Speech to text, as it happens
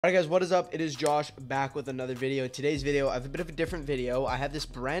Alright guys, what is up? It is Josh back with another video. In today's video, I have a bit of a different video. I have this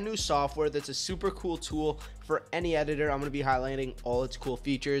brand new software that's a super cool tool for any editor. I'm going to be highlighting all its cool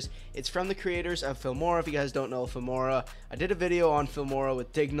features. It's from the creators of Filmora. If you guys don't know Filmora, I did a video on Filmora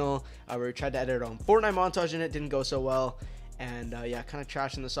with Dignal where we tried to edit on Fortnite montage and it didn't go so well. And yeah, kind of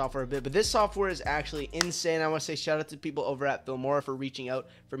trashing the software a bit, but this software is actually insane. I want to say shout out to people over at Filmora for reaching out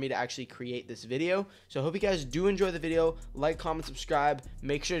for me to actually create this video. So I hope you guys do enjoy the video. Like, comment, subscribe.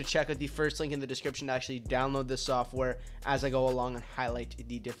 Make sure to check out the first link in the description to actually download this software as I go along and highlight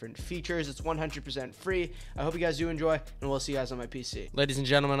the different features. It's 100% free. I hope you guys do enjoy, and we'll see you guys on my PC. Ladies and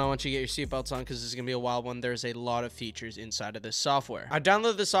gentlemen, I want you to get your seatbelts on because this is going to be a wild one. There's a lot of features inside of this software. I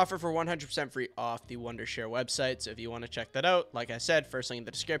downloaded this software for 100% free off the Wondershare website, so if you want to check that out, like I said, first link in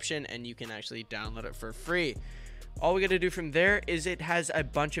the description, and you can actually download it for free. All we got to do from there is it has a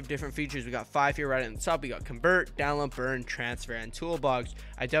bunch of different features. We got 5 here right at the top. We got convert, download, burn, transfer, and toolbox.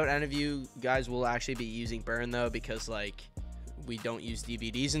 I doubt any of you guys will actually be using burn though, because like we don't use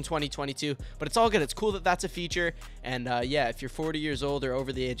DVDs in 2022, but it's all good. It's cool that that's a feature. And yeah, if you're 40 years old or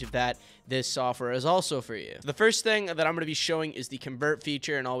over the age of that, this software is also for you. The first thing that I'm going to be showing is the convert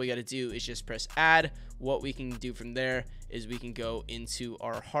feature, and all we got to do is just press add. What we can do from there is we can go into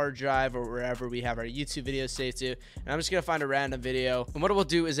our hard drive or wherever we have our YouTube videos saved to, and I'm just gonna find a random video, and what it will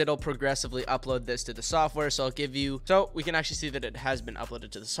do is it'll progressively upload this to the software. So I'll give you, so we can actually see that it has been uploaded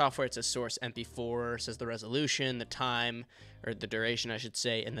to the software. It says source MP4, says the resolution, the time, or the duration I should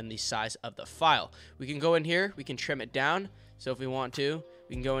say, and then the size of the file. We can go in here, we can trim it down. So if we want to,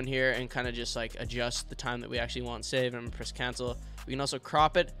 we can go in here and kind of just like adjust the time that we actually want saved, and I'm gonna press cancel. We can also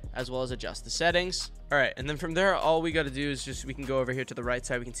crop it as well as adjust the settings. All right, and then from there, all we got to do is just, we can go over here to the right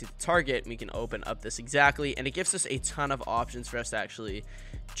side, we can see the target, and we can open up this exactly, and it gives us a ton of options for us to actually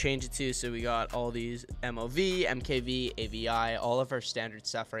change it to. So we got all these MOV, MKV, AVI, all of our standard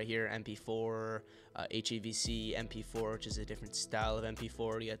stuff right here, MP4, HEVC, MP4, which is a different style of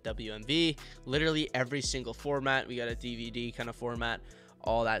MP4. We got WMV, literally every single format. We got a DVD kind of format,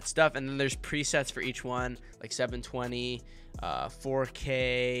 all that stuff, and then there's presets for each one, like 720,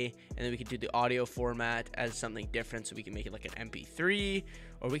 4K, and then we can do the audio format as something different, so we can make it like an MP3,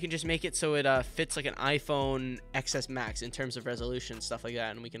 or we can just make it so it fits like an iPhone XS Max in terms of resolution, stuff like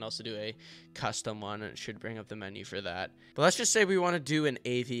that. And we can also do a custom one, and it should bring up the menu for that. But let's just say we want to do an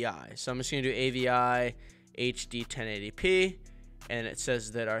AVI, so I'm just going to do AVI HD 1080p, and it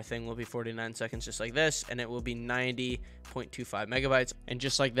says that our thing will be 49 seconds just like this, and it will be 90.25 megabytes, and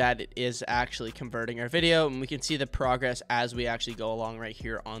just like that, it is actually converting our video. And we can see the progress as we actually go along right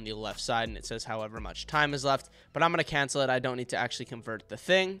here on the left side, and it says however much time is left, but I'm going to cancel it. I don't need to actually convert the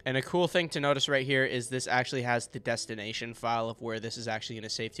thing. And a cool thing to notice right here is this actually has the destination file of where this is actually going to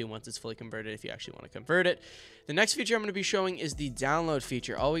save to once it's fully converted, if you actually want to convert it. The next feature I'm going to be showing is the download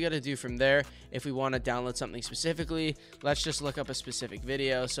feature. All we got to do from there, if we want to download something specifically, let's just look up a specific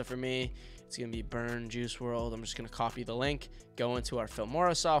video. So for me, it's going to be Burn Juice World. I'm just going to copy the link, go into our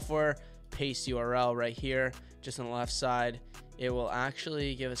Filmora software, paste URL right here, just on the left side. It will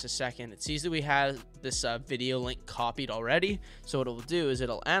actually give us a second. It sees that we have this video link copied already. So what it will do is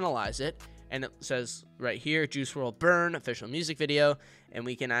it'll analyze it, and it says right here, Juice WRLD Burn official music video, and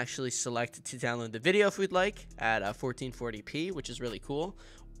we can actually select to download the video if we'd like at 1440p, which is really cool.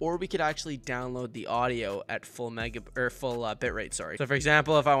 Or we could actually download the audio at full bitrate. Sorry. So for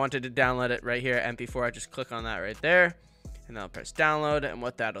example, if I wanted to download it right here at MP4, I just click on that right there, and then I'll press download. And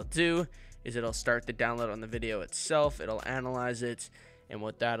what that'll do is it'll start the download on the video itself. It'll analyze it, and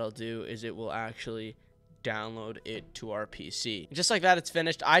what that'll do is it will actually download it to our PC. And just like that, it's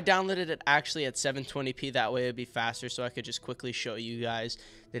finished. I downloaded it actually at 720p, that way it'd be faster, so I could just quickly show you guys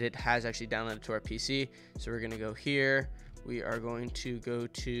that it has actually downloaded to our PC. So we're gonna go here, we are going to go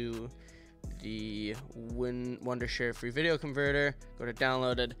to the Wondershare free video converter, go to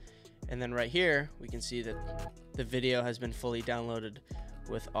downloaded, and then right here we can see that the video has been fully downloaded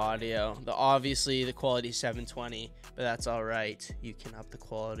with audio. Obviously the quality is 720, but that's all right. You can up the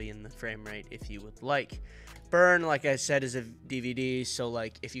quality and the frame rate if you would like. Burn, like I said, is a DVD, so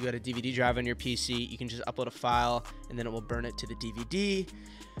like if you got a DVD drive on your PC, you can just upload a file and then it will burn it to the DVD.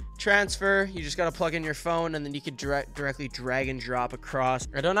 Transfer, you just gotta plug in your phone, and then you can directly drag and drop across.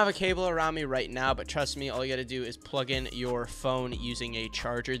 I don't have a cable around me right now, but trust me, all you gotta do is plug in your phone using a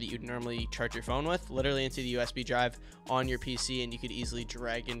charger that you'd normally charge your phone with, literally into the USB drive on your PC, and you could easily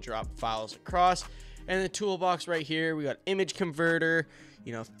drag and drop files across. And the toolbox right here, we got image converter.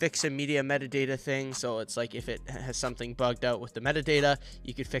 you know, fix a media metadata thing. So it's like if it has something bugged out with the metadata,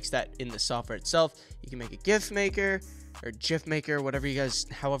 you could fix that in the software itself. You can make a GIF maker or GIF maker, whatever you guys,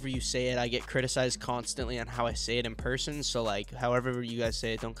 however you say it. I get criticized constantly on how I say it in person, so like however you guys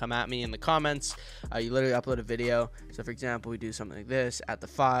say it, don't come at me in the comments. You literally upload a video. So for example, we do something like this, add the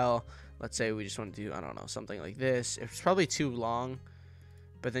file. Let's say we just want to do, I don't know, something like this. It's probably too long,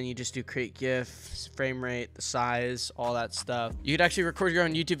 but then you just do create GIF, frame rate, the size, all that stuff. You could actually record your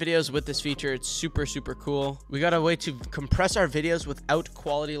own YouTube videos with this feature. It's super, super cool. We got a way to compress our videos without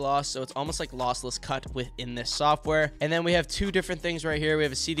quality loss, so it's almost like lossless cut within this software. And then we have two different things right here. We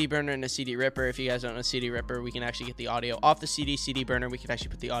have a CD burner and a CD ripper. If you guys don't know CD ripper, we can actually get the audio off the CD burner. We can actually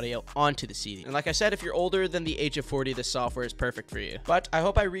put the audio onto the CD. And like I said, if you're older than the age of 40, this software is perfect for you. But I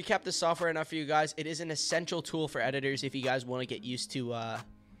hope I recapped this software enough for you guys. It is an essential tool for editors if you guys want to get used to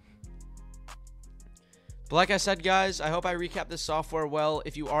But like I said, guys, I hope I recapped this software well.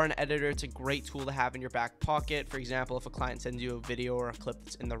 If you are an editor, it's a great tool to have in your back pocket. For example, if a client sends you a video or a clip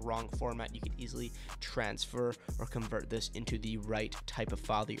that's in the wrong format, you can easily transfer or convert this into the right type of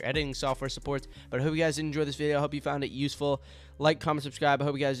file that your editing software supports. But I hope you guys enjoyed this video. I hope you found it useful. Like, comment, subscribe. I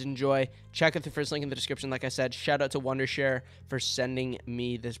hope you guys enjoy. Check out the first link in the description. Like I said, shout out to Wondershare for sending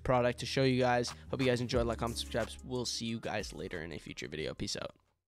me this product to show you guys. Hope you guys enjoyed. Like, comment, subscribe. We'll see you guys later in a future video. Peace out.